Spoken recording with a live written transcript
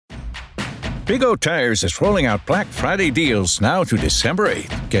Big O Tires is rolling out Black Friday deals now to December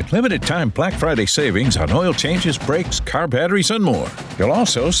 8th. Get limited time Black Friday savings on oil changes, brakes, car batteries, and more. You'll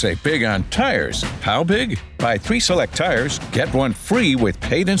also save big on tires. How big? Buy 3 select tires, get 1 free with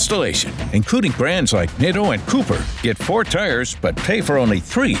paid installation, including brands like Nitto and Cooper. Get 4 tires, but pay for only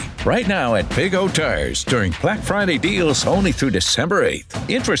 3. Right now at Big O Tires during Black Friday deals only through December 8th.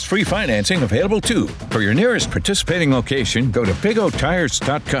 Interest-free financing available too. For your nearest participating location, go to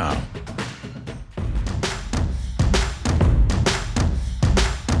bigotires.com.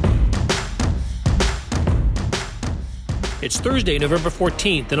 It's Thursday, November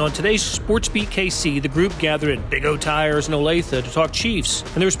 14th, and on today's Sports Beat KC, the group gathered at Big O Tires in Olathe to talk Chiefs,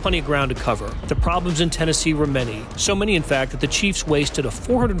 and there was plenty of ground to cover. The problems in Tennessee were many, so many in fact that the Chiefs wasted a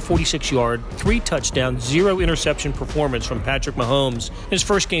 446-yard, 3-touchdown, 0-interception performance from Patrick Mahomes in his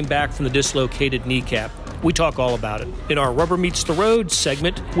first game back from the dislocated kneecap. We talk all about it. In our Rubber Meets the Road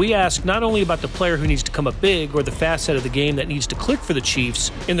segment, we ask not only about the player who needs to come up big or the facet of the game that needs to click for the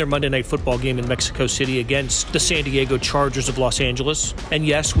Chiefs in their Monday Night Football game in Mexico City against the San Diego Chargers of Los Angeles. And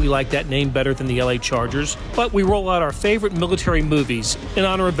yes, we like that name better than the LA Chargers, but we roll out our favorite military movies in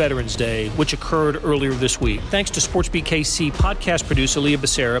honor of Veterans Day, which occurred earlier this week. Thanks to Sports Beat KC podcast producer Leah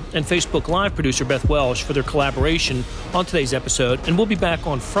Becerra and Facebook Live producer Beth Welsh for their collaboration on today's episode, and we'll be back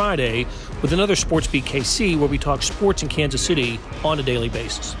on Friday with another Sports Beat KC where we talk sports in Kansas City on a daily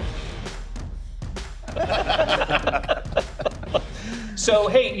basis. So,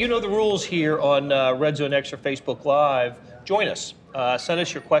 hey, you know the rules here on Red Zone Extra Facebook Live. Join us. Send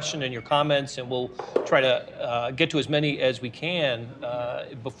us your question and your comments, and we'll try to get to as many as we can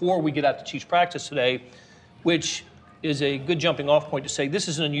before we get out to Chiefs practice today, which is a good jumping off point to say this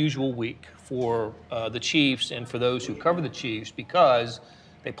is an unusual week for the Chiefs and for those who cover the Chiefs because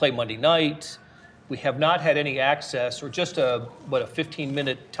they play Monday night. We have not had any access or just a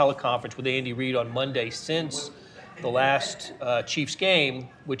 15-minute teleconference with Andy Reid on Monday since the last Chiefs game,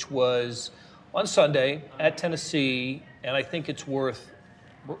 which was on Sunday at Tennessee, and I think it's worth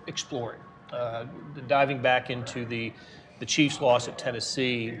exploring, diving back into the Chiefs' loss at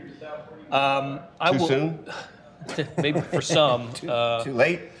Tennessee. Too soon? Maybe for some. Too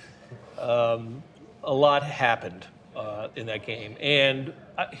late? A lot happened in that game, and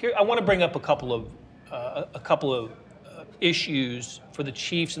here I want to bring up a couple of issues for the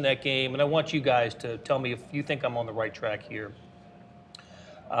Chiefs in that game, and I want you guys to tell me if you think I'm on the right track here.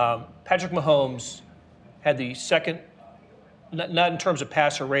 Patrick Mahomes had the second, not in terms of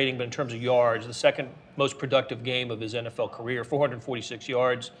passer rating, but in terms of yards, the second most productive game of his NFL career, 446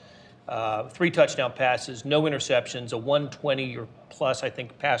 yards, 3 touchdown passes, no interceptions, a 120 or plus, I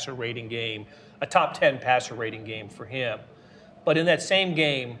think, passer rating game, a top 10 passer rating game for him. But in that same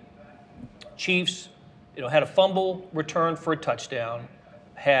game, Chiefs had a fumble return for a touchdown,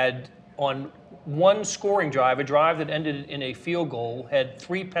 had on one scoring drive, a drive that ended in a field goal, had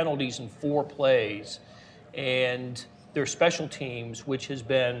 3 penalties in 4 plays, and their special teams, which has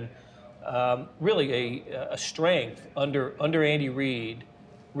been really a strength under Andy Reid,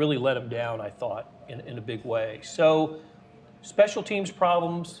 really let him down, I thought, in a big way. So special teams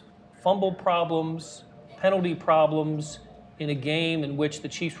problems, fumble problems, penalty problems, in a game in which the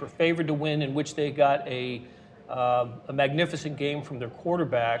Chiefs were favored to win, in which they got a magnificent game from their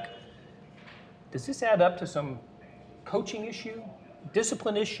quarterback. Does this add up to some coaching issue,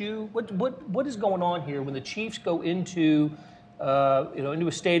 discipline issue? What is going on here when the Chiefs go into a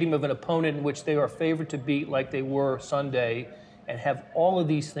stadium of an opponent in which they are favored to beat, like they were Sunday, and have all of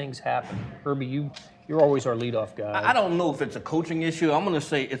these things happen? Herbie, you're always our leadoff guy. I don't know if it's a coaching issue. I'm going to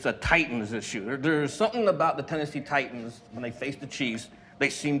say it's a Titans issue. There's something about the Tennessee Titans, when they face the Chiefs, they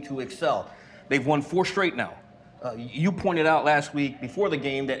seem to excel. They've won 4 straight now. You pointed out last week before the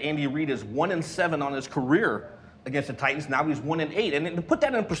game that Andy Reid is 1-7 on his career against the Titans. Now he's 1-8. And to put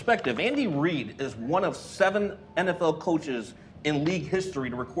that in perspective, Andy Reid is one of 7 NFL coaches in league history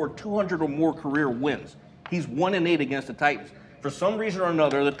to record 200 or more career wins. He's 1-8 against the Titans. For some reason or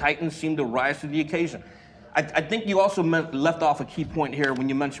another, the Titans seem to rise to the occasion. I think you also left off a key point here when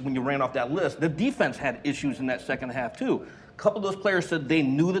you ran off that list. The defense had issues in that second half, too. A couple of those players said they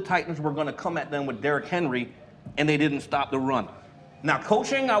knew the Titans were going to come at them with Derrick Henry, and they didn't stop the run. Now,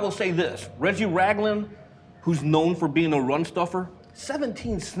 coaching, I will say this. Reggie Ragland, who's known for being a run stuffer,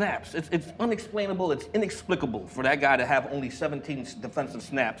 17 snaps. It's unexplainable. It's inexplicable for that guy to have only 17 defensive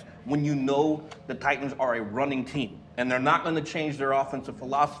snaps when you know the Titans are a running team. And they're not going to change their offensive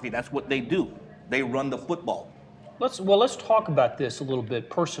philosophy. That's what they do. They run the football. Let's talk about this a little bit.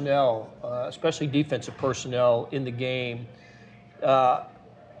 Personnel, especially defensive personnel in the game.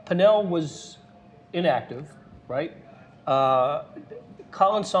 Pennell was inactive, right?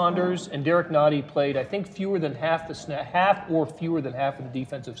 Colin Saunders and Derek Nottie played, I think, fewer than half of the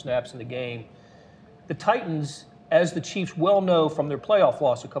defensive snaps in the game. The Titans, as the Chiefs well know from their playoff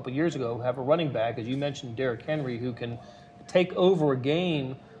loss a couple years ago, have a running back, as you mentioned, Derrick Henry, who can take over a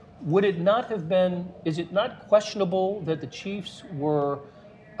game. Would it not have been? Is it not questionable that the Chiefs were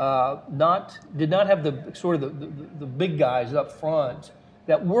did not have the sort of the big guys up front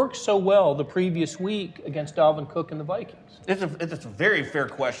that worked so well the previous week against Dalvin Cook and the Vikings? It's a very fair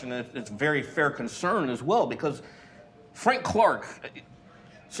question. It's a very fair concern as well, because Frank Clark,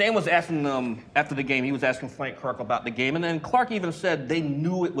 Sam was asking after the game, he was asking Frank Clark about the game, and then Clark even said they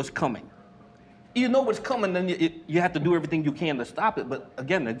knew it was coming. You know what's coming, then you have to do everything you can to stop it. But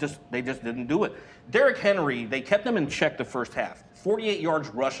again, they just didn't do it. Derrick Henry, they kept him in check the first half. 48 yards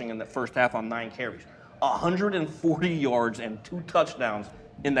rushing in the first half on 9 carries. 140 yards and 2 touchdowns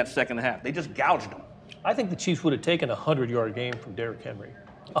in that second half. They just gouged him. I think the Chiefs would have taken a 100-yard game from Derrick Henry.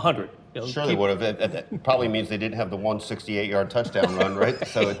 100. Sure they would have. That probably means they didn't have the 168-yard touchdown run, right?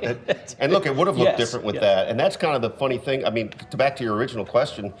 So, and look, it would have looked different with that. And that's kind of the funny thing. I mean, back to your original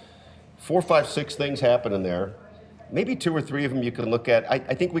question, 4, 5, 6 things happen in there. Maybe 2 or 3 of them you can look at. I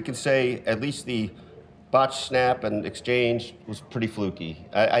think we can say at least the botched snap and exchange was pretty fluky.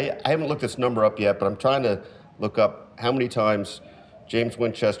 I haven't looked this number up yet, but I'm trying to look up how many times James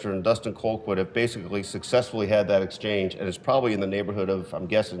Winchester and Dustin Colquitt have basically successfully had that exchange, and it's probably in the neighborhood of, I'm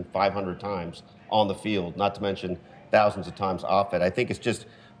guessing, 500 times on the field, not to mention thousands of times off it. I think it's just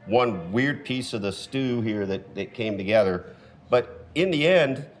one weird piece of the stew here that came together. But in the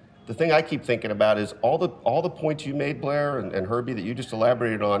end, the thing I keep thinking about is all the points you made, Blair and Herbie, that you just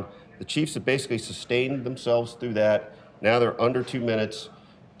elaborated on. The Chiefs have basically sustained themselves through that. Now they're under 2 minutes.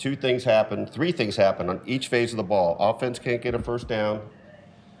 3 things happen on each phase of the ball. Offense can't get a first down.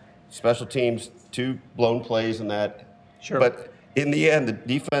 Special teams, 2 blown plays in that. Sure. But in the end, the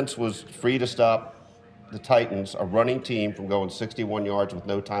defense was free to stop the Titans, a running team, from going 61 yards with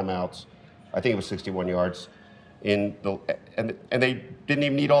no timeouts. I think it was 61 yards. And they didn't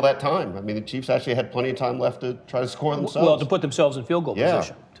even need all that time. I mean, the Chiefs actually had plenty of time left to try to score themselves. Well, to put themselves in field goal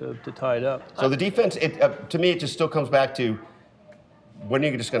position, to tie it up. So the defense, to me, it just still comes back to, when are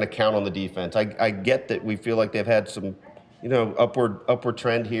you just going to count on the defense? I get that we feel like they've had some, upward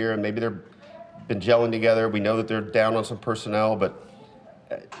trend here, and maybe they've been gelling together. We know that they're down on some personnel, but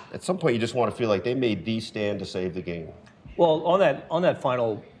at some point you just want to feel like they made the stand to save the game. Well, on that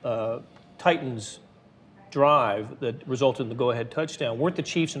final Titans drive that resulted in the go-ahead touchdown, weren't the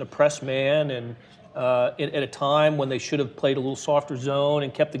Chiefs in a press man and at a time when they should have played a little softer zone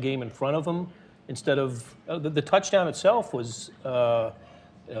and kept the game in front of them? Instead of the touchdown itself was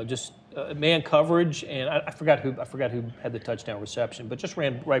just man coverage, and I forgot who had the touchdown reception, but just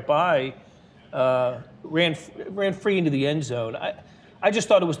ran right by, ran free into the end zone. I just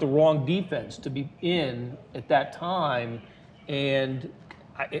thought it was the wrong defense to be in at that time, and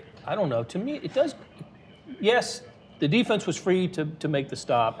I don't know. To me, it does. Yes, the defense was free to make the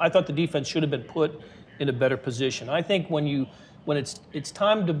stop. I thought the defense should have been put in a better position. I think when it's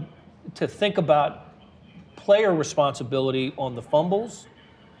time to think about player responsibility on the fumbles.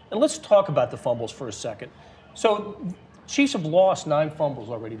 And let's talk about the fumbles for a second. So Chiefs have lost 9 fumbles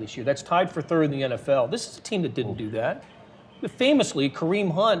already this year. That's tied for 3rd in the NFL. This is a team that didn't do that. Famously,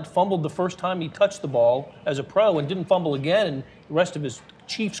 Kareem Hunt fumbled the first time he touched the ball as a pro and didn't fumble again in the rest of his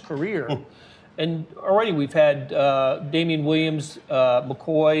Chiefs career. And already we've had Damian Williams, LaShawn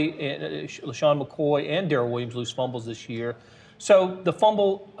McCoy, and Darrell Williams lose fumbles this year. So the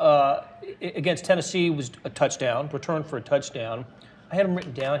fumble against Tennessee was a touchdown, returned for a touchdown. I had them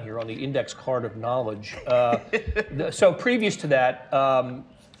written down here on the index card of knowledge. So previous to that,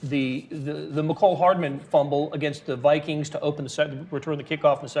 the McCole Hardman fumble against the Vikings to return the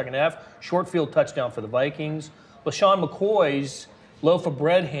kickoff in the second half, short field touchdown for the Vikings. LaShawn McCoy's loaf of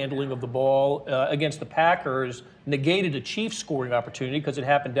bread handling of the ball against the Packers negated a Chiefs scoring opportunity because it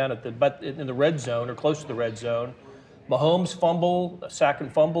happened down in the red zone or close to the red zone. Mahomes' fumble, a sack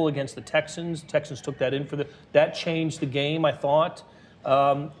and fumble against the Texans. Texans took that in that changed the game, I thought.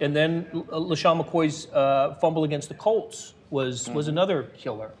 And then LaShawn McCoy's fumble against the Colts was another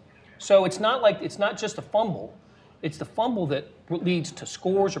killer. So it's not just a fumble. It's the fumble that leads to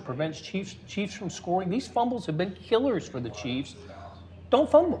scores or prevents Chiefs from scoring. These fumbles have been killers for the Chiefs. Don't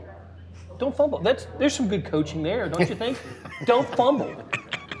fumble. Don't fumble. There's some good coaching there, don't you think? Don't fumble.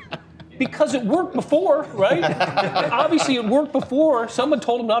 Because it worked before, right? Obviously, it worked before. Someone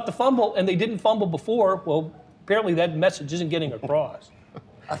told them not to fumble, and they didn't fumble before. Well, apparently that message isn't getting across.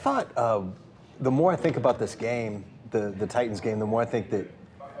 I thought the more I think about this game, the Titans game, the more I think that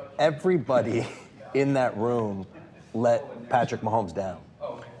everybody in that room let Patrick Mahomes down.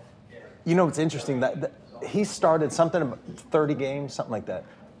 You know, it's interesting that he started something about 30 games, something like that.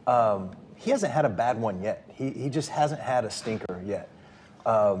 He hasn't had a bad one yet. He just hasn't had a stinker yet.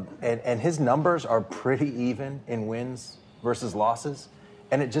 And his numbers are pretty even in wins versus losses.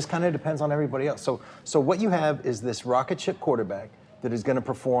 And it just kind of depends on everybody else. So what you have is this rocket ship quarterback that is going to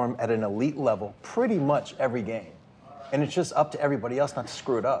perform at an elite level pretty much every game. And it's just up to everybody else not to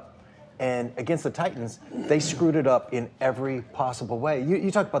screw it up. And against the Titans, they screwed it up in every possible way. You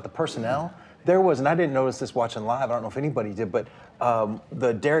talk about the personnel. There was, and I didn't notice this watching live, I don't know if anybody did, but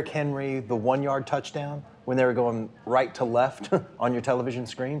the Derrick Henry, the 1-yard touchdown, when they were going right to left on your television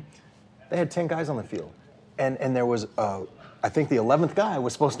screen, they had 10 guys on the field. And there was, I think the 11th guy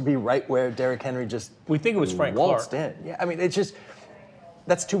was supposed to be right where Derrick Henry just We think it was Frank waltzed Clark. in. Yeah, I mean, it's just,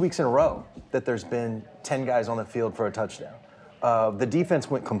 that's 2 weeks in a row that there's been 10 guys on the field for a touchdown. The defense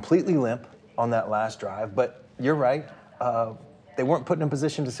went completely limp on that last drive, but you're right. They weren't put in a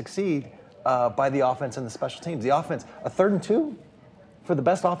position to succeed by the offense and the special teams. The offense, a 3rd and 2 for the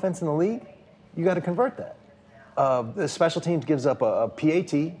best offense in the league, you got to convert that. The special teams gives up a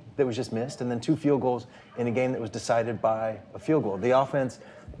PAT that was just missed, and then 2 field goals in a game that was decided by a field goal. The offense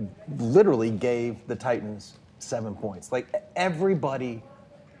literally gave the Titans 7 points. Like everybody,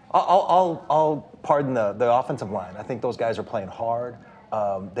 I'll pardon the offensive line. I think those guys are playing hard.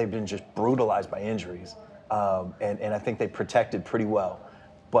 They've been just brutalized by injuries, and I think they protected pretty well.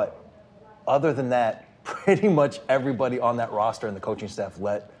 But other than that, pretty much everybody on that roster and the coaching staff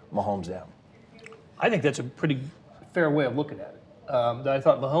let Mahomes down. I think that's a pretty fair way of looking at it. I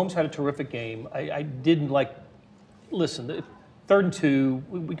thought Mahomes had a terrific game. I didn't like. Listen, the 3rd and 2.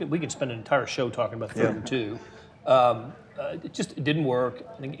 We could spend an entire show talking about 3rd and 2. It didn't work.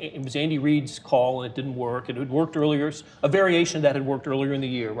 I think it was Andy Reid's call, and it didn't work. It had worked earlier. A variation of that had worked earlier in the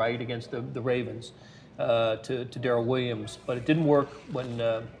year, right, against the Ravens to Darrell Williams, but it didn't work when.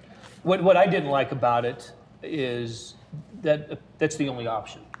 What I didn't like about it is that that's the only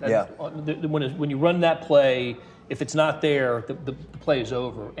option. When you run that play, if it's not there, the play is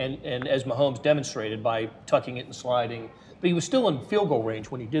over. And as Mahomes demonstrated by tucking it and sliding, but he was still in field goal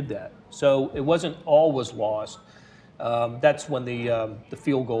range when he did that. So it wasn't all was lost. That's when the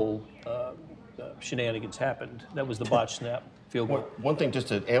field goal shenanigans happened. That was the botched snap field goal. One thing just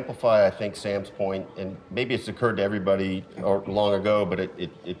to amplify, I think, Sam's point, and maybe it's occurred to everybody or long ago, but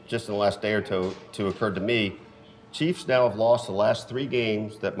it just in the last day or two occurred to me. Chiefs now have lost the last 3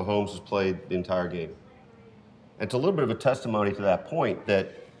 games that Mahomes has played the entire game. And it's a little bit of a testimony to that point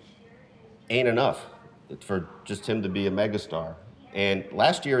that ain't enough for just him to be a megastar. And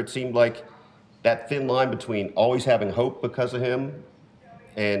last year it seemed like that thin line between always having hope because of him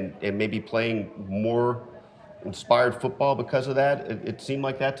and maybe playing more inspired football because of that, it seemed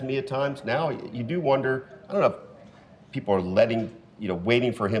like that to me at times. Now you do wonder, I don't know if people are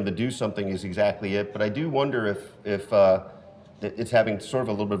waiting for him to do something is exactly it, but I do wonder if it's having sort of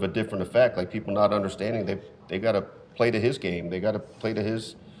a little bit of a different effect, like people not understanding they've got to play to his game. They got to play to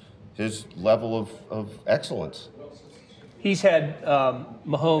his level of excellence. He's had,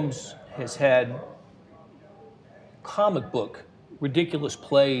 Mahomes has had comic book, ridiculous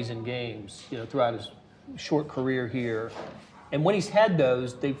plays in games, throughout his short career here. And when he's had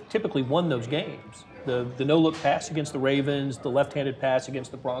those, they've typically won those games. The no-look pass against the Ravens, the left-handed pass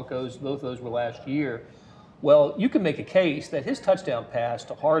against the Broncos, both of those were last year. Well, you can make a case that his touchdown pass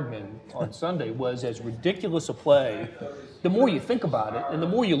to Hardman on Sunday was as ridiculous a play. The more you think about it and the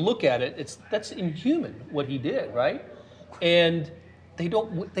more you look at it, that's inhuman what he did, right? And they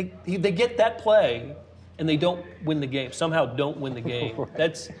get that play and they don't win the game. Somehow don't win the game.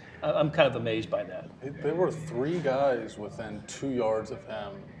 Right. I'm kind of amazed by that. There were 3 guys within 2 yards of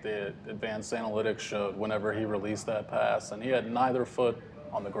him. The advanced analytics showed whenever he released that pass, and he had neither foot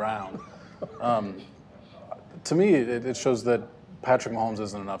on the ground. To me, it shows that Patrick Mahomes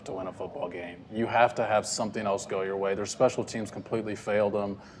isn't enough to win a football game. You have to have something else go your way. Their special teams completely failed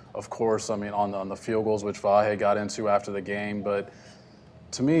him. Of course, I mean, on the field goals, which Vahe got into after the game. But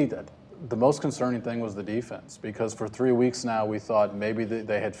to me, the most concerning thing was the defense, because for 3 weeks now we thought maybe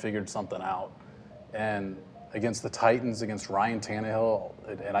they had figured something out. And against the Titans, against Ryan Tannehill,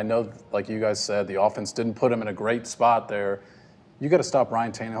 and I know, like you guys said, the offense didn't put him in a great spot there. You got to stop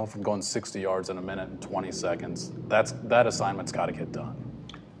Ryan Tannehill from going 60 yards in a minute and 20 seconds. That assignment's got to get done.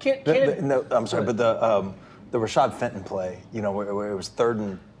 No, I'm sorry, but the Rashad Fenton play, where it was 3rd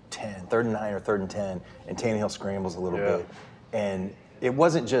and 9 or 3rd and 10, and Tannehill scrambles a little bit, and it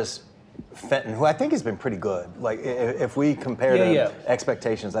wasn't just Fenton, who I think has been pretty good. Like if we compare to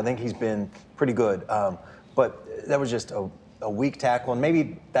expectations, I think he's been pretty good. But that was just a weak tackle, and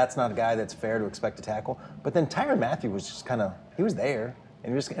maybe that's not a guy that's fair to expect to tackle. But then Tyrann Mathieu was just he was there,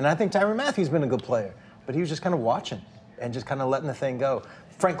 and I think Tyrann Mathieu's been a good player, but he was just kind of watching and just kind of letting the thing go.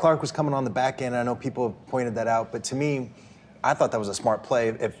 Frank Clark was coming on the back end. I know people have pointed that out, but to me, I thought that was a smart play.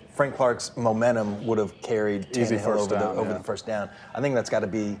 If Frank Clark's momentum would have carried Tannehill over the first down, I think that's got to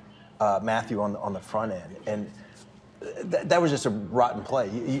be Mathieu on the front end. And that was just a rotten play.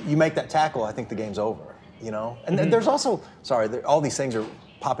 You make that tackle, I think the game's over. And there's also, all these things are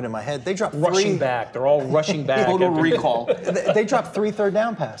popping in my head. They dropped rushing back. They're all rushing back. Total recall. They dropped 3 third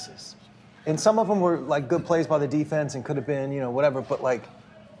down passes, and some of them were like good plays by the defense and could have been whatever. But like,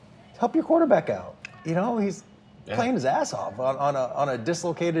 help your quarterback out. He's playing his ass off on a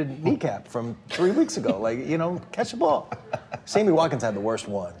dislocated kneecap from 3 weeks ago. Like, catch the ball. Sammy Watkins had the worst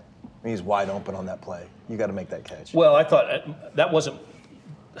one. He's wide open on that play. You got to make that catch. Well, I thought that wasn't.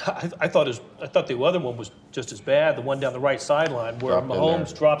 I thought the other one was just as bad. The one down the right sideline where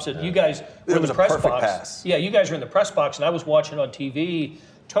Mahomes drops it. Yeah. You guys were in the press box. Pass. Yeah, you guys were in the press box, and I was watching on TV.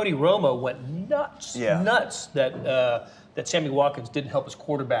 Tony Romo went nuts that Sammy Watkins didn't help his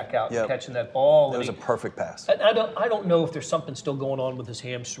quarterback out in catching that ball. It was a perfect pass. I don't know if there's something still going on with his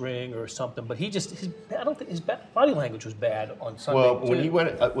hamstring or something, but I don't think his body language was bad on Sunday. Well, when he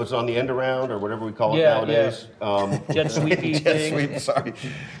was on the end around or whatever we call it nowadays. Jet sweepy thing. Jet sweep, sorry.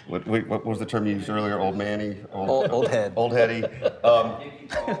 What was the term you used earlier? Old manny? Old head. Old heady.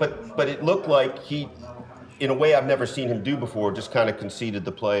 But it looked like he, in a way I've never seen him do before, just kind of conceded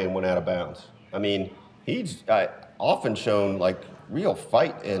the play and went out of bounds. I mean, he's often shown like real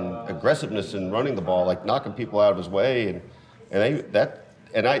fight and aggressiveness in running the ball, like knocking people out of his way, and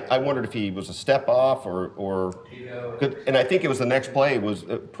I wondered if he was a step off or and I think it was the next play was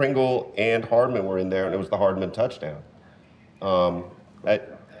Pringle and Hardman were in there, and it was the Hardman touchdown. I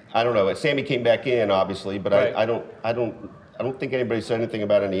don't know. Sammy came back in obviously, but right. I don't think anybody said anything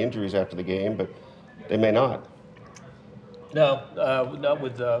about any injuries after the game, but they may not. No, not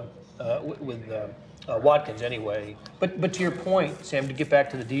with Watkins anyway. But to your point, Sam, to get back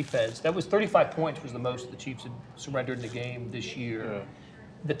to the defense, that was 35 points was the most the Chiefs had surrendered in the game this year. Yeah.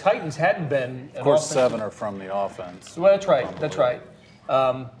 The Titans hadn't been. Of course, 7 are from the offense. Well, that's right. That's right.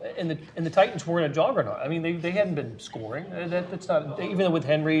 And the Titans were in a juggernaut. I mean, they hadn't been scoring. That's not even with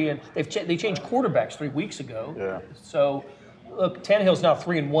Henry, and they changed quarterbacks 3 weeks ago. Yeah. So. Look, Tannehill's now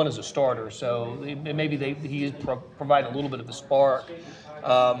 3-1 as a starter, so maybe he is providing a little bit of a spark.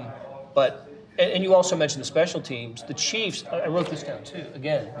 And you also mentioned the special teams. The Chiefs, I wrote this down too,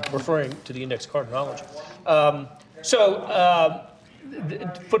 again, referring to the index card knowledge.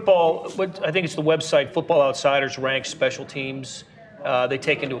 Football, I think it's the website, Football Outsiders ranks special teams. They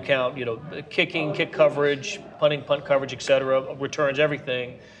take into account, kicking, kick coverage, punting, punt coverage, et cetera, returns,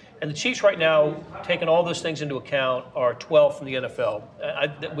 everything. And the Chiefs right now, taking all those things into account, are 12th in the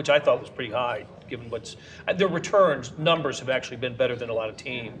NFL, which I thought was pretty high, given their returns numbers have actually been better than a lot of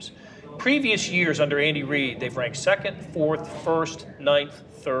teams. Previous years under Andy Reid, they've ranked 2nd, 4th, 1st, 9th,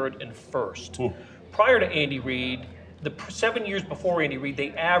 3rd, and 1st. Ooh. Prior to Andy Reid, the 7 years before Andy Reid,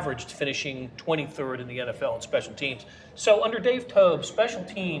 they averaged finishing 23rd in the NFL in special teams. So under Dave Toub, special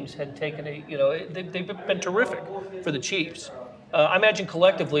teams had taken they've been terrific for the Chiefs. I imagine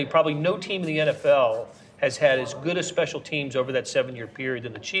collectively, probably no team in the NFL has had as good a special teams over that 7-year period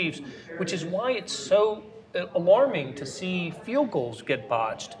than the Chiefs, which is why it's so alarming to see field goals get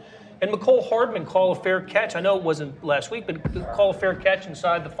botched. And Mecole Hardman call a fair catch. I know it wasn't last week, but call a fair catch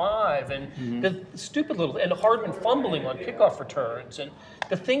inside the 5, and the stupid and Hardman fumbling on kickoff returns, and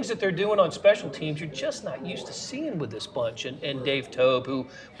the things that they're doing on special teams you're just not used to seeing with this bunch. And Dave Toub, who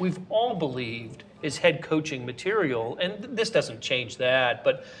we've all believed is head coaching material, and this doesn't change that.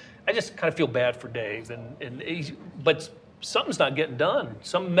 But I just kind of feel bad for Dave, but something's not getting done.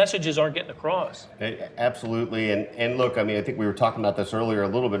 Some messages aren't getting across. Absolutely, and look, I mean, I think we were talking about this earlier a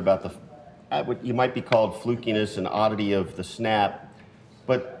little bit about what you might be called flukiness and oddity of the snap,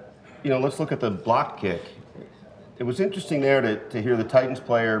 but let's look at the block kick. It was interesting there to hear the Titans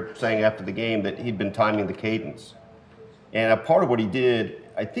player saying after the game that he'd been timing the cadence, and a part of what he did,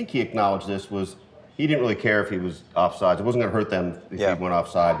 I think he acknowledged this, was he didn't really care if he was offside. It wasn't going to hurt them if he went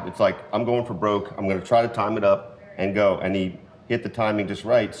offside. It's like, I'm going for broke. I'm going to try to time it up and go. And he hit the timing just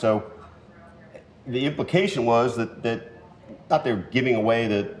right. So the implication was that not they were giving away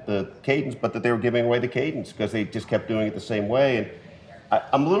the cadence, but that they were giving away the cadence because they just kept doing it the same way. And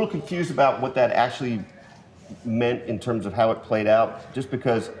I'm a little confused about what that actually meant in terms of how it played out, just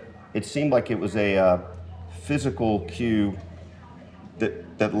because it seemed like it was a physical cue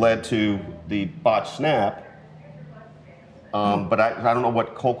that led to the botched snap. But I don't know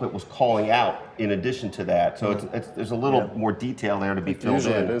what Colquitt was calling out in addition to that. So there's a little more detail there to be filled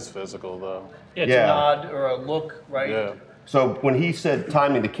Usually in. it is physical, though. Yeah, it's a nod or a look, right? Yeah. So when he said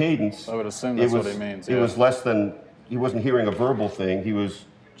timing the cadence, I would assume that's what he means. It was less than, he wasn't hearing a verbal thing. He was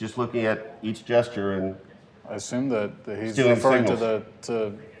just looking at each gesture and I assume that he's stealing referring signals.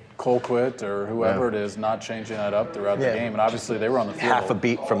 to Colquitt or whoever it is not changing that up throughout the game. And obviously they were on the field. Half a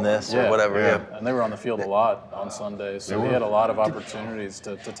beat from this or whatever. Yeah. And they were on the field a lot on Sunday, so he had a lot of opportunities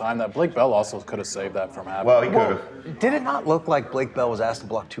to time that. Blake Bell also could have saved that from happening. Well, he could have. Did it not look like Blake Bell was asked to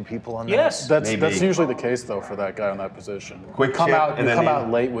block 2 people on that? Yes. That's usually the case though for that guy on that position. Quick you come chip, out and then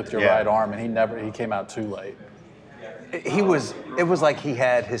out late with your right arm, and he came out too late. It was like he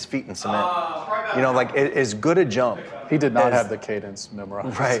had his feet in cement. You know, like as good a jump. He did not have the cadence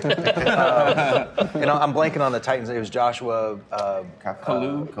memorized. Right. I'm blanking on the Titans. It was Joshua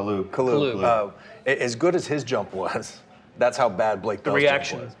Kalu. As good as his jump was, that's how bad Blake Bell's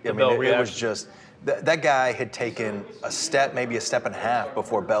reaction, jump was. the I mean, Bell it was reaction. just that guy had taken a step, maybe a step and a half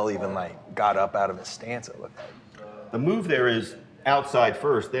before Bell even got up out of his stance. It looked like. The move there is outside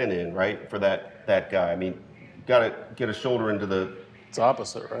first, then in, right, for that guy. I mean, got to get a shoulder into the... It's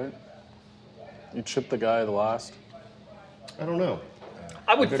opposite, right? You chip the guy the last. I don't know.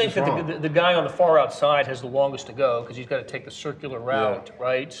 I would think that the guy on the far outside has the longest to go because he's got to take the circular route,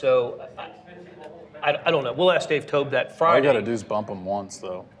 right? So I don't know. We'll ask Dave Tobe that Friday. All you got to do is bump him once,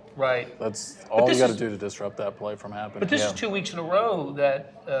 though. Right. That's all you this got to is- do to disrupt that play from happening. But this is 2 weeks in a row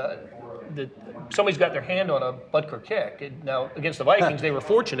that somebody's got their hand on a Butker kick. Now, against the Vikings, they were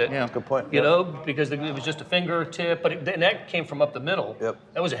fortunate. Yeah, good point. You know, because it was just a fingertip, and that came from up the middle. Yep.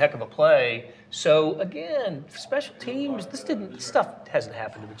 That was a heck of a play. So, again, special teams, this stuff hasn't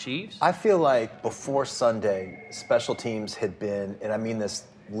happened to the Chiefs. I feel like before Sunday, special teams had been, and I mean this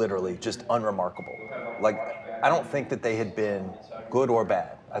literally, just unremarkable. Like, I don't think that they had been good or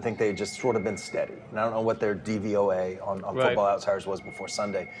bad. I think they had just sort of been steady. And I don't know what their DVOA on Right. Football Outsiders was before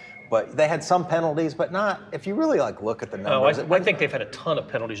Sunday. But they had some penalties, but not, if you really look at the No, numbers. I think they've had a ton of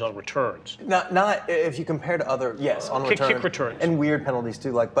penalties on returns. Not if you compare to other, yes, on Kick return. returns. And weird penalties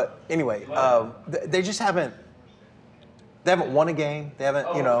too, but anyway, they just haven't, they haven't won a game, they haven't,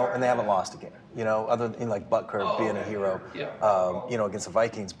 and they haven't lost a game, other than Butker being a hero, against the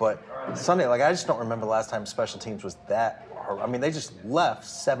Vikings. But Sunday, I just don't remember the last time special teams was that hard. I mean, they just left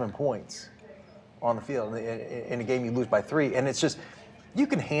 7 points on the field in a game you lose by 3. And it's just, you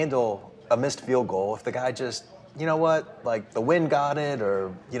can handle a missed field goal if the guy just, the wind got it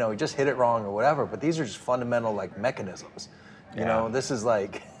or, he just hit it wrong or whatever. But these are just fundamental, mechanisms. You know, this is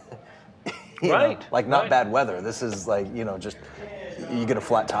not bad weather. This is just, you get a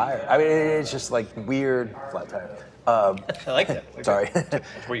flat tire. I mean, it's just weird flat tire. I like that. Sorry. That's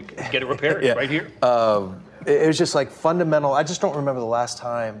where you get it repaired, right here. It was just fundamental. I just don't remember the last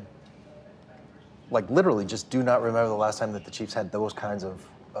time, literally just do not remember the last time that the Chiefs had those kinds of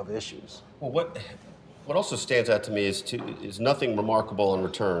issues. Well, what also stands out to me is nothing remarkable on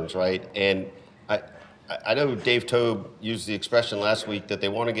returns, right? And I know Dave Tobe used the expression last week that they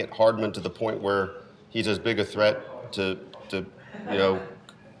want to get Hardman to the point where he's as big a threat to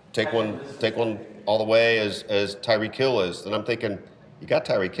take one all the way as Tyreek Hill is. And I'm thinking, you got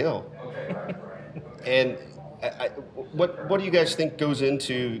Tyreek Hill. And what do you guys think goes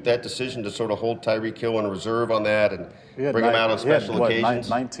into that decision to sort of hold Tyreek Hill in reserve on that and bring him out on special occasions?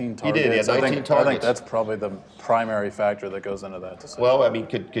 19 targets. He did. He had 19 targets. I think that's probably the primary factor that goes into that decision. Well, I mean,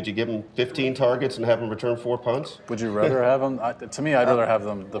 could you give him 15 targets and have him return 4 punts? Would you rather have them? To me, I'd rather have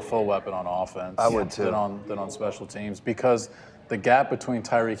them the full weapon on offense. I would too. Than on special teams because the gap between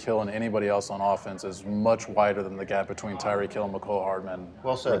Tyreek Hill and anybody else on offense is much wider than the gap between Tyreek Hill and McCole Hardman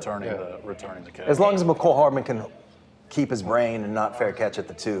returning the kick. As long as McCole Hardman can keep his brain and not fair catch at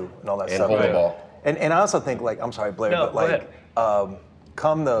the 2 and all that And stuff. hold the ball. And I also think, I'm sorry, Blair, No, but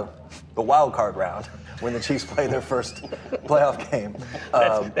come the wild card round when the Chiefs play their first playoff game.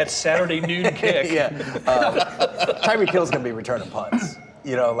 That Saturday noon kick. Tyreek Hill's going to be returning punts.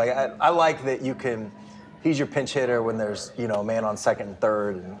 I like that you can. He's your pinch hitter when there's a man on second and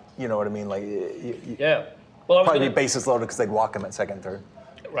third, and you know what I mean. Yeah. Well, I was probably gonna, be bases loaded because they'd walk him at second and third.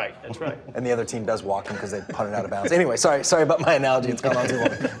 Right. That's right. And the other team does walk him because they punted out of bounds. Anyway, sorry about my analogy. It's gone on too long.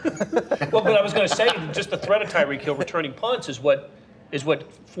 Well, but I was going to say, just the threat of Tyreek Hill returning punts is what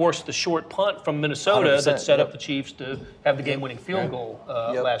forced the short punt from Minnesota 100%, that set up the Chiefs to have the game-winning field goal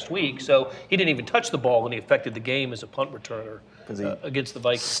last week. So he didn't even touch the ball when he affected the game as a punt returner against the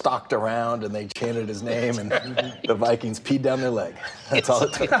Vikings. Stalked around and they chanted his name, and the Vikings peed down their leg. That's all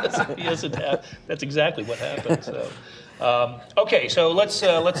it took. Yes, that's exactly what happened. So, Okay, so let's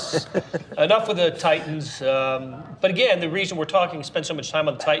enough with the Titans. But again, the reason we're spend so much time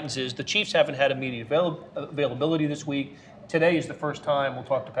on the Titans is the Chiefs haven't had immediate availability this week. Today is the first time we'll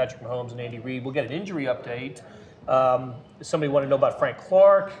talk to Patrick Mahomes and Andy Reid. We'll get an injury update. Somebody wanted to know about Frank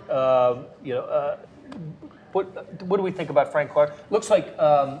Clark. What do we think about Frank Clark? Looks like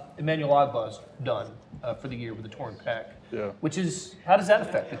Emmanuel Ogbah's done for the year with a torn pec. Yeah. How does that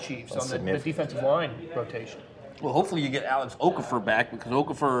affect the Chiefs on the defensive line rotation? Well, hopefully you get Alex Okafor back, because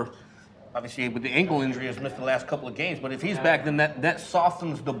Okafor, obviously with the ankle injury, has missed the last couple of games. But if he's back, then that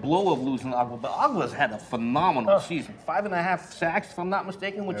softens the blow of losing Ogbah. But Ogbah's had a phenomenal season. 5.5 sacks, if I'm not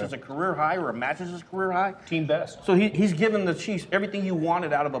mistaken, which is a career high, or matches his career high. Team best. So he's given the Chiefs everything you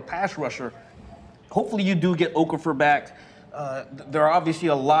wanted out of a pass rusher. Hopefully you do get Okafor back. There are obviously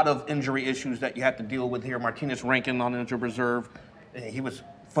a lot of injury issues that you have to deal with here. Martinez Rankin on injured reserve. He was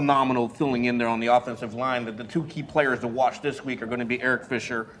phenomenal filling in there on the offensive line. The two key players to watch this week are going to be Eric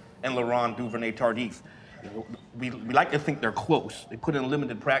Fisher and Laurent Duvernay-Tardif. We like to think they're close. They put in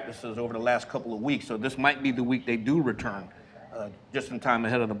limited practices over the last couple of weeks, so this might be the week they do return, just in time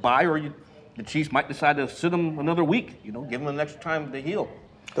ahead of the bye, or the Chiefs might decide to sit them another week, give them an extra time to heal.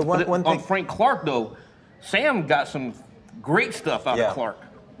 On Frank Clark, though, Sam got some great stuff out of Clark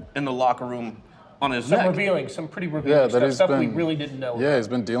in the locker room on his neck. Some pretty revealing stuff we really didn't know about. Yeah, he's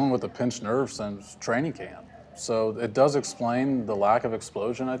been dealing with a pinched nerve since training camp. So it does explain the lack of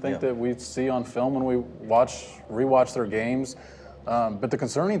explosion, I think, that we see on film when we rewatch their games. But the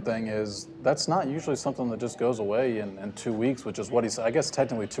concerning thing is that's not usually something that just goes away in 2 weeks, which is what he's, I guess,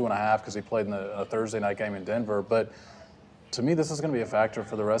 technically 2.5 because he played in a Thursday night game in Denver. But to me, this is going to be a factor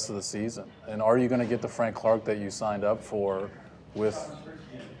for the rest of the season. And are you going to get the Frank Clark that you signed up for with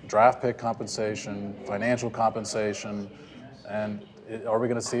draft pick compensation, financial compensation, and are we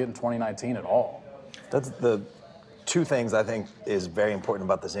going to see it in 2019 at all? That's the two things I think is very important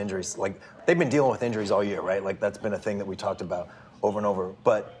about this injuries. Like, they've been dealing with injuries all year, right? Like, that's been a thing that we talked about over and over.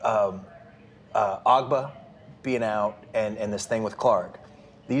 But Ogbah being out and this thing with Clark,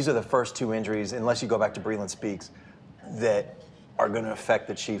 these are the first two injuries, unless you go back to Breeland Speaks, that are going to affect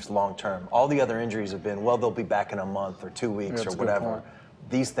the Chiefs long term. All the other injuries have been, well, they'll be back in a month or 2 weeks or whatever.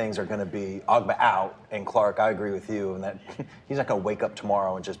 These things are going to be Ogbah out, and Clark, I agree with you, and that he's not going to wake up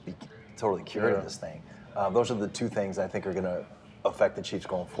tomorrow and just be totally cured of this thing. Those are the two things I think are going to affect the Chiefs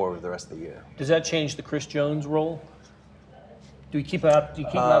going forward the rest of the year. Does that change the Chris Jones role? Do you keep him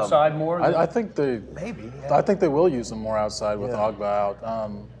outside more? I think they maybe. I think they will use him more outside with Ogbah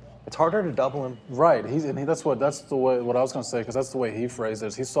out. It's harder to double him. Right. That's the way. What I was going to say, because that's the way he phrased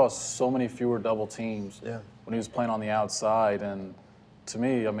it. He saw so many fewer double teams when he was playing on the outside, and to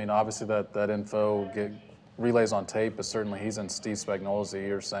me, I mean, obviously that info relays on tape, but certainly he's in Steve Spagnuolo's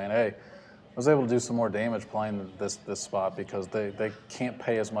ear saying, hey, I was able to do some more damage playing this spot because they can't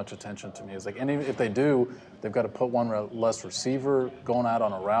pay as much attention to me. It's like, and even if they do, they've got to put one less receiver going out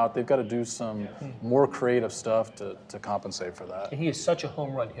on a route. They've got to do some more creative stuff to compensate for that. And he is such a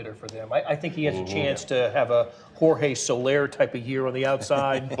home run hitter for them. I think he has a chance to have a Jorge Soler type of year on the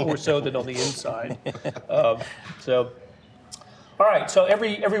outside, more so than on the inside. All right. So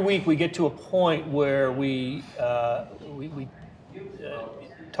every week we get to a point where we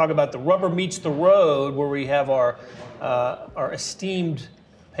talk about the rubber meets the road, where we have our esteemed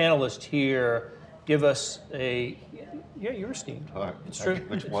panelist here give us you're esteemed. All right. It's true.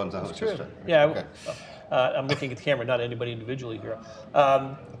 Which ones? It's true. Yeah. Okay. I'm looking at the camera, not anybody individually here.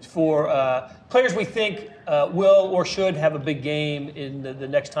 For players we think will or should have a big game in the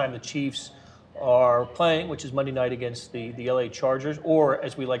next time the Chiefs are playing, which is Monday night against the LA Chargers, or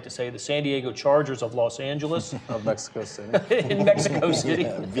as we like to say, the San Diego Chargers of Los Angeles. Of Mexico City. In Mexico City.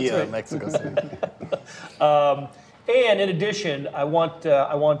 Via Mexico City. And in addition, I want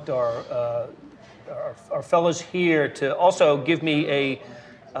our fellows here to also give me a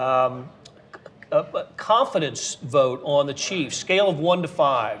confidence vote on the Chiefs, scale of 1 to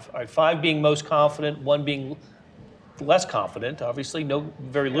 5. All right, 5 being most confident, 1 being less confident, obviously,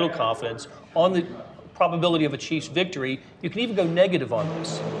 very little confidence, on the probability of a Chiefs victory. You can even go negative on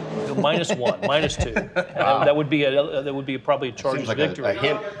this. Go -1, -2. That would be probably a Chargers victory. A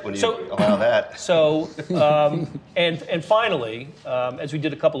hint when you allow that. So, and finally, as we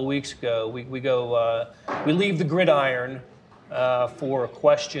did a couple of weeks ago, we leave the gridiron for a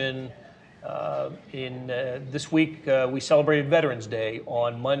question. This week, we celebrated Veterans Day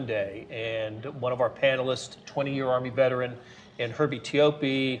on Monday, and one of our panelists, 20-year Army veteran, and Herbie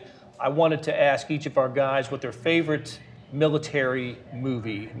Teope, I wanted to ask each of our guys what their favorite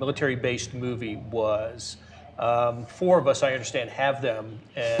military-based movie was. Four of us, I understand, have them,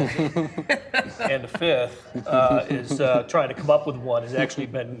 and and the fifth is trying to come up with one. Has actually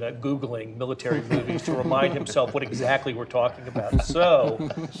been Googling military movies to remind himself what exactly we're talking about. So,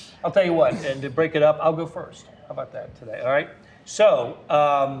 I'll tell you what, and to break it up, I'll go first. How about that today? All right. So,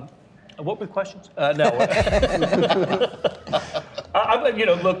 what were the questions? No.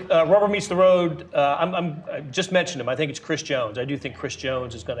 Look, rubber meets the road. I just mentioned him. I think it's Chris Jones. I do think Chris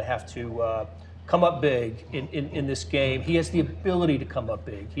Jones is going to have to come up big in this game. He has the ability to come up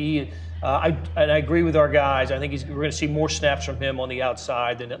big. I agree with our guys. I think we're going to see more snaps from him on the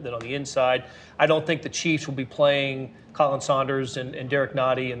outside than on the inside. I don't think the Chiefs will be playing Colin Saunders and Derek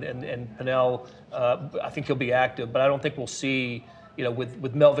Nottie and Pennell. I think he'll be active, but I don't think we'll see.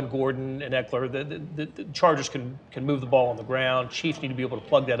 With Melvin Gordon and Eckler, the Chargers can move the ball on the ground. Chiefs need to be able to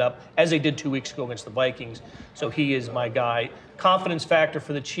plug that up, as they did 2 weeks ago against the Vikings. So he is my guy. Confidence factor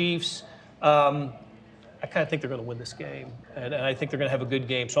for the Chiefs. I kind of think they're going to win this game, and I think they're going to have a good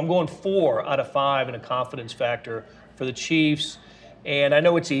game. So I'm going 4 out of 5 in a confidence factor for the Chiefs. And I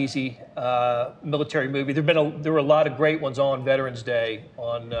know it's easy. Military movie. There were a lot of great ones on Veterans Day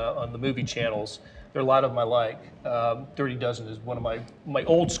on the movie channels. There are a lot of them I like. Dirty Dozen is one of my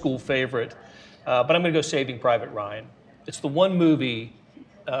old school favorite. But I'm going to go Saving Private Ryan. It's the one movie,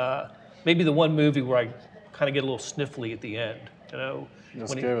 maybe the one movie where I kind of get a little sniffly at the end. You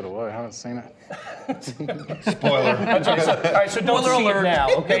just gave it away. I haven't seen it. Spoiler. All right, so don't see it now,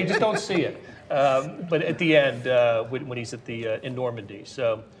 okay? Just don't see it. But at the end, when he's at in Normandy.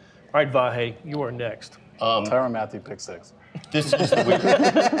 So, all right, Vahe, you are next. Tyrann Mathieu pick 6. This is the week.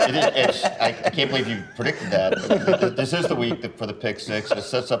 I can't believe you predicted that. This is the week for the pick 6. It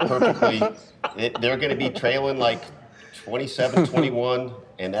sets up perfectly. They're going to be trailing like 27-21,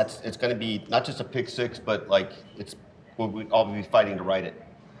 and it's going to be not just a pick 6, but like we'll all be fighting to write it.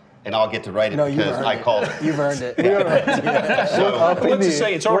 And I'll get to write it because I called it. You've earned it. So, let's just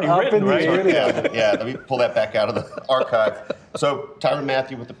say it's already written, right? Yeah, let me pull that back out of the archive. So, Tyrann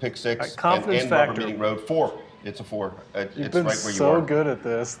Mathieu with the pick 6 confidence and factor. Rubber Meeting Road 4. It's a 4. It's You've been right where you so are. good at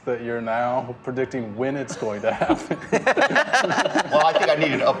this that you're now predicting when it's going to happen. Well, I think I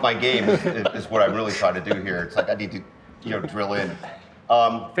needed to up my game is what I'm really trying to do here. It's like I need to drill in.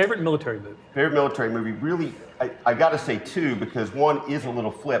 Favorite military movie? Favorite military movie, really, I got to say 2 because one is a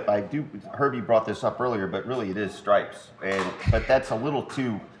little flip. Herbie brought this up earlier, but really it is Stripes, but that's a little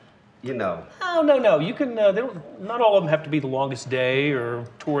too, Oh, no. You can. Not all of them have to be The Longest Day or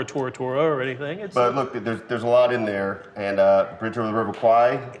Tora or anything. But look, there's a lot in there, and Bridge Over the River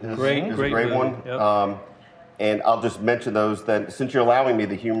Kwai is a great one. Yep. And I'll just mention those. Then, since you're allowing me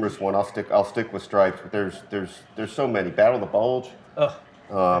the humorous one, I'll stick with Stripes. But there's so many. Battle of the Bulge. Oh,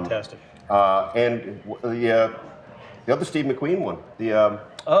 fantastic. And the other Steve McQueen one. The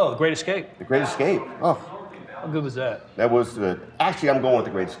Great Escape. The Great Escape. Oh. How good was that? That was good. Actually, I'm going with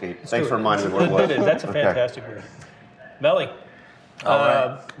The Great Escape. Thanks for reminding me what it was. That's a fantastic movie. Melly.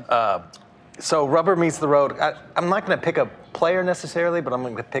 All right. So rubber meets the road. I'm not going to pick a player necessarily, but I'm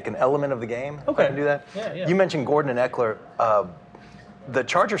going to pick an element of the game. Okay. I can do that. Yeah. You mentioned Gordon and Eckler. The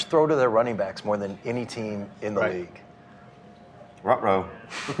Chargers throw to their running backs more than any team in the league. Ruh-roh.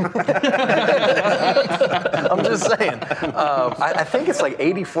 I'm just saying. I think it's like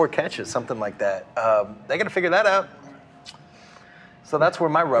 84 catches, something like that. They got to figure that out. So that's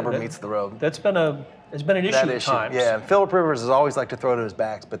where my rubber meets the road. It's been an issue at times. Yeah, and Phillip Rivers has always liked to throw to his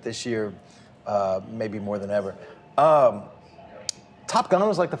backs, but this year, maybe more than ever. Top Gun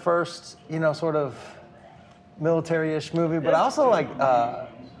was like the first, sort of military-ish movie, but I also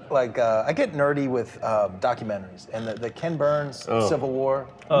I get nerdy with documentaries, and the Ken Burns Civil War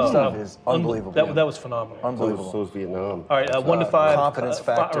stuff is unbelievable. That was phenomenal. Unbelievable. So is Vietnam. All right, 1 to 5. Confidence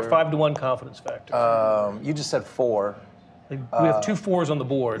factor. Or 5 to 1 confidence factor. You just said 4. We have 2 4s on the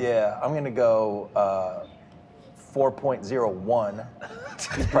board. Yeah, I'm going to go 4.01.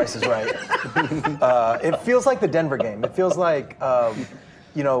 Price is Right. It feels like the Denver game. It feels like,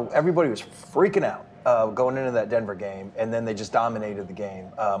 everybody was freaking out going into that Denver game, and then they just dominated the game.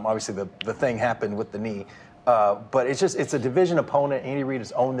 Obviously, the thing happened with the knee. But it's a division opponent. Andy Reid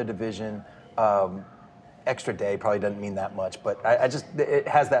has owned the division. Extra day probably doesn't mean that much, but it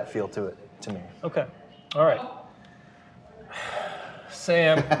has that feel to it, to me. Okay. All right.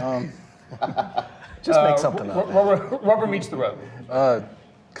 Sam. Just make something up. Rubber meets the road.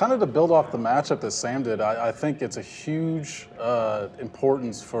 Kind of to build off the matchup that Sam did, I think it's a huge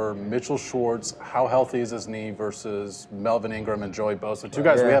importance for Mitchell Schwartz. How healthy is his knee versus Melvin Ingram and Joey Bosa? 2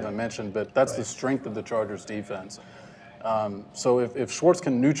 guys we haven't mentioned, but that's the strength of the Chargers defense. So if Schwartz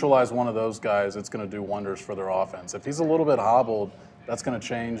can neutralize one of those guys, it's going to do wonders for their offense. If he's a little bit hobbled, that's going to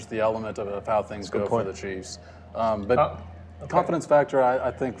change the element of how things go for the Chiefs. But Okay. confidence factor,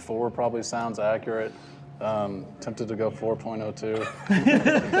 I think 4 probably sounds accurate. Tempted to go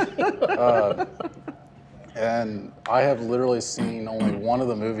 4.02. And I have literally seen only one of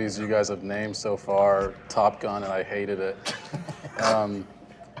the movies you guys have named so far, Top Gun, and I hated it.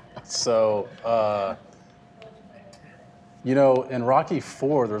 You know, in Rocky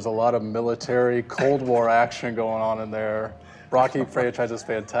IV, there's a lot of military Cold War action going on in there. Rocky franchise is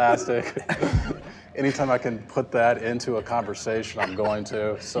fantastic. Anytime I can put that into a conversation, I'm going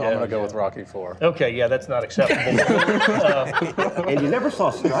to. So I'm going to go with Rocky IV. Okay, yeah, that's not acceptable. And you never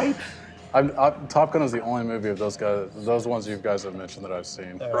saw Stripes? Top Gun is the only movie of those ones you guys have mentioned that I've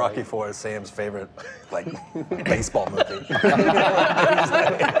seen. Rocky IV is Sam's favorite, like, baseball movie.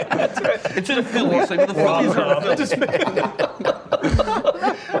 It's in the Phillies. Like, the Phillies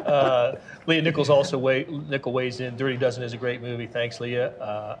are Leah Nichols also weighs in. Dirty Dozen is a great movie. Thanks,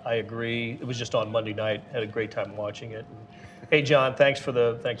 Leah. I agree. It was just on Monday night. Had a great time watching it. Hey, John, thanks for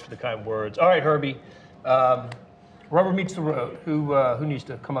the kind words. All right, Herbie. Rubber meets the road. Who needs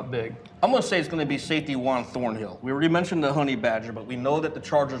to come up big? I'm going to say it's going to be safety Juan Thornhill. We already mentioned the Honey Badger, but we know that the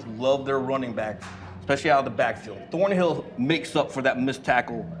Chargers love their running back, especially out of the backfield. Thornhill makes up for that missed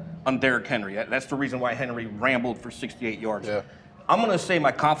tackle on Derrick Henry. That's the reason why Henry rambled for 68 yards. Yeah. I'm going to say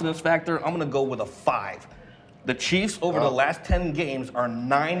my confidence factor, I'm going to go with a 5. The Chiefs over the last 10 games are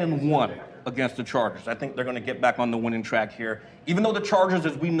 9-1 against the Chargers. I think they're going to get back on the winning track here. Even though the Chargers,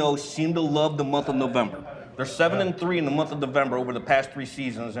 as we know, seem to love the month of November. They're 7-3 in the month of November over the past 3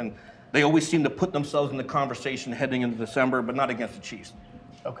 seasons, and they always seem to put themselves in the conversation heading into December, but not against the Chiefs.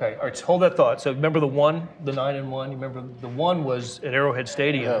 Okay, all right, so hold that thought. So remember the 9-1? You remember the 1 was at Arrowhead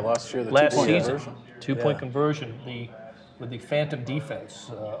Stadium. Yeah, last year, the last 2-point season. conversion. 2-point conversion. With the phantom defense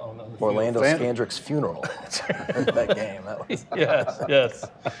on the field. Orlando Scandrick's funeral. That game. That was. Yes.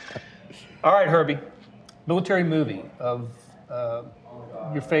 All right, Herbie. Military movie of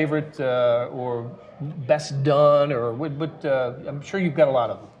your favorite or best done, or what? I'm sure you've got a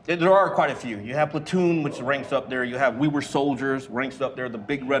lot of them. There are quite a few. You have Platoon, which ranks up there. You have We Were Soldiers, ranks up there. The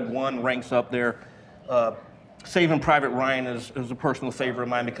Big Red One ranks up there. Saving Private Ryan is a personal favorite of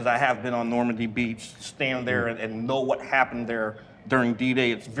mine because I have been on Normandy Beach, stand there and know what happened there during D-Day.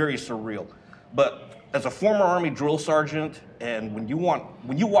 It's very surreal. But as a former Army drill sergeant, and when you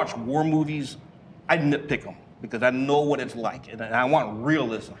watch war movies, I nitpick them because I know what it's like, and I want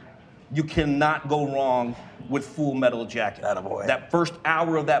realism. You cannot go wrong with Full Metal Jacket. Attaboy. That first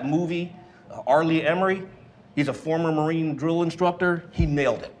hour of that movie, Arlie Emery, he's a former Marine drill instructor. He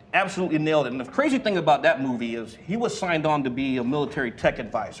nailed it. Absolutely nailed it. And the crazy thing about that movie is he was signed on to be a military tech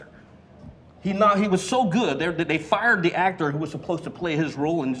advisor. He was so good, they fired the actor who was supposed to play his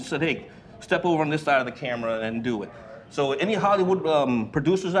role and just said, hey, step over on this side of the camera and do it. So any Hollywood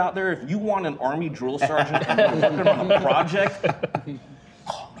producers out there, if you want an Army drill sergeant and working on a project,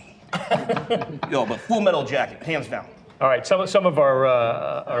 call me. But Full Metal Jacket, hands down. All right, some of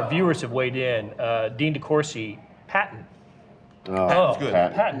our viewers have weighed in. Dean DeCourcy, Patton. Oh, good.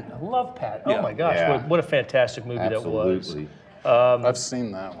 Patton. I love Patton. Yeah. Oh my gosh, Yeah. what a fantastic movie that was. Absolutely. I've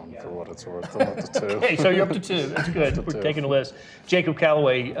seen that one for what it's worth. I'm up to 2. Hey, so you're up to 2. That's good. We're taking a list. Jacob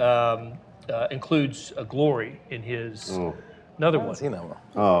Calloway includes Glory in his another one. I've seen that one.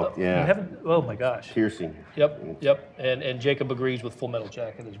 Oh, You yeah. haven't? Oh my gosh. Piercing. Yep. And Jacob agrees with Full Metal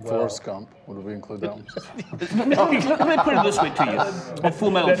Jacket as well. Forrest Gump. Would we include that one? Let me put it this way to you. On Full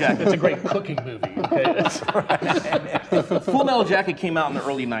Metal Jacket. That's a great cooking movie. Okay. Full Metal Jacket came out in the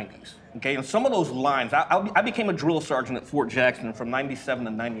early 90s. Okay, and some of those lines, I became a drill sergeant at Fort Jackson from 97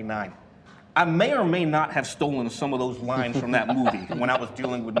 to 99. I may or may not have stolen some of those lines from that movie when I was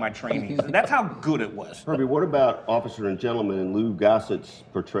dealing with my trainees. That's how good it was. Herbie, what about Officer and Gentleman and Lou Gossett's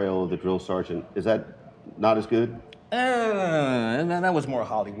portrayal of the drill sergeant? Is that not as good? That was more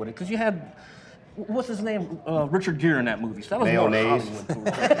Hollywood, because you had, what's his name? Richard Gere in that movie. So that was more Mayonnaise. Hollywood.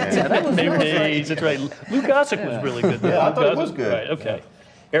 That was Mayonnaise, that's right. Lou Gossett was really good. Yeah, I Lou thought it Gossett- was good. Right, okay.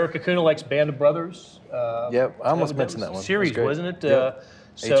 Erica Kuna likes Band of Brothers. Yep, I almost mentioned that one. Series, It was great. wasn't it? Yep.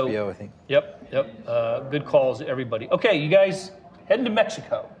 So, HBO, I think. Yep. Good calls, everybody. Okay, you guys heading to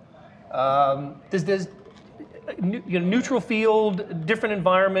Mexico. Does neutral field, different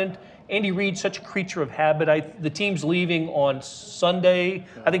environment. Andy Reid, such a creature of habit. The team's leaving on Sunday.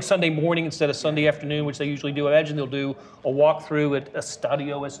 I think Sunday morning instead of Sunday afternoon, which they usually do. I imagine they'll do a walkthrough at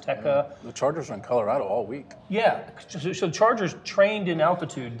Estadio Azteca. The Chargers are in Colorado all week. Yeah, so the Chargers trained in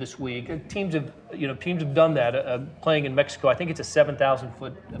altitude this week. Teams have done that, playing in Mexico. I think it's a 7,000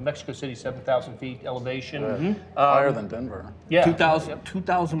 foot, Mexico City, 7,000 feet elevation. Higher than Denver. Yeah,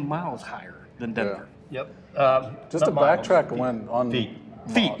 2,000 miles higher than Denver. Yep. Just to backtrack when on Feet.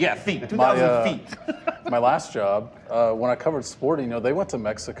 Feet, 2,000 feet. my last job, when I covered Sporting, they went to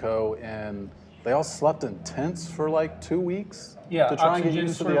Mexico and they all slept in tents for like 2 weeks to try and get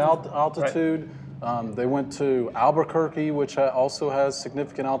used to the altitude. Right. They went to Albuquerque, which also has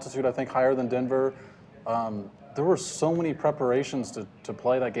significant altitude, I think higher than Denver. There were so many preparations to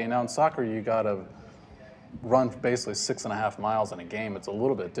play that game. Now in soccer, you got to run basically 6.5 miles in a game. It's a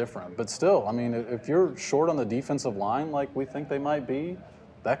little bit different. But still, I mean, if you're short on the defensive line like we think they might be,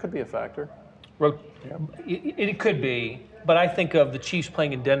 that could be a factor. It could be, but I think of the Chiefs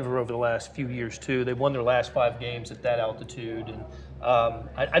playing in Denver over the last few years too. They've won their last 5 games at that altitude, and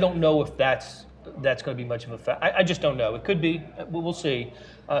I don't know if that's going to be much of a factor. I just don't know. It could be. We'll see.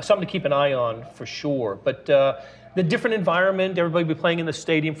 Something to keep an eye on for sure. But the different environment, everybody will be playing in the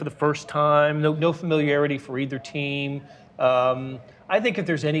stadium for the first time. No familiarity for either team. I think if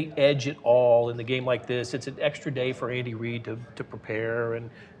there's any edge at all in the game like this, it's an extra day for Andy Reid to prepare and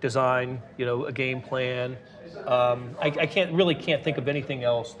design, a game plan. I can't think of anything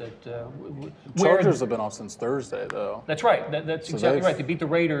else that. Chargers have been off since Thursday, though. That's right. That's exactly right. They beat the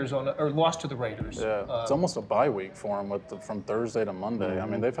Raiders or lost to the Raiders. Yeah, it's almost a bye week for them from Thursday to Monday. Mm-hmm. I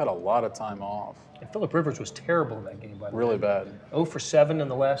mean, they've had a lot of time off. And Phillip Rivers was terrible in that game, by the way. Really bad. 0 for 7 in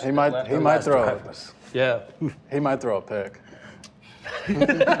the last. He might throw. Yeah. He might throw a pick.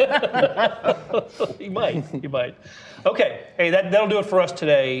 He might. Okay. Hey, that'll do it for us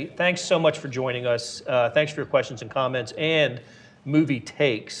today. Thanks so much for joining us. Thanks for your questions and comments and movie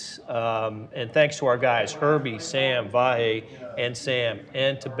takes. And thanks to our guys, Herbie, Sam, Vahe, and Sam,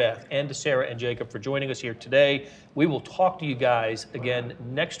 and to Beth, and to Sarah and Jacob for joining us here today. We will talk to you guys again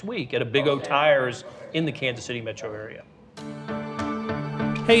next week at a Big O Tires in the Kansas City metro area.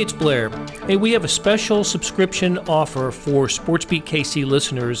 Hey, it's Blair. Hey, we have a special subscription offer for SportsBeat KC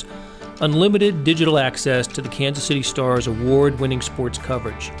listeners, unlimited digital access to the Kansas City Star's award-winning sports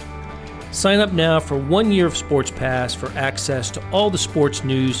coverage. Sign up now for 1 year of Sports Pass for access to all the sports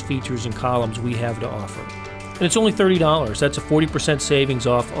news, features, and columns we have to offer. And it's only $30. That's a 40% savings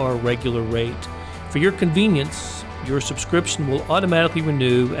off our regular rate. For your convenience, your subscription will automatically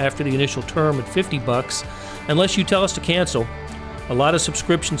renew after the initial term at $50 unless you tell us to cancel. A lot of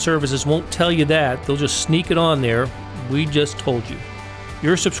subscription services won't tell you that. They'll just sneak it on there. We just told you.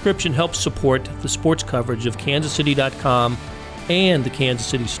 Your subscription helps support the sports coverage of KansasCity.com and the Kansas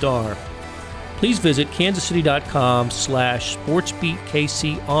City Star. Please visit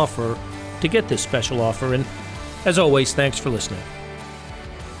kansascity.com/SportsBeatKC offer to get this special offer. And as always, thanks for listening.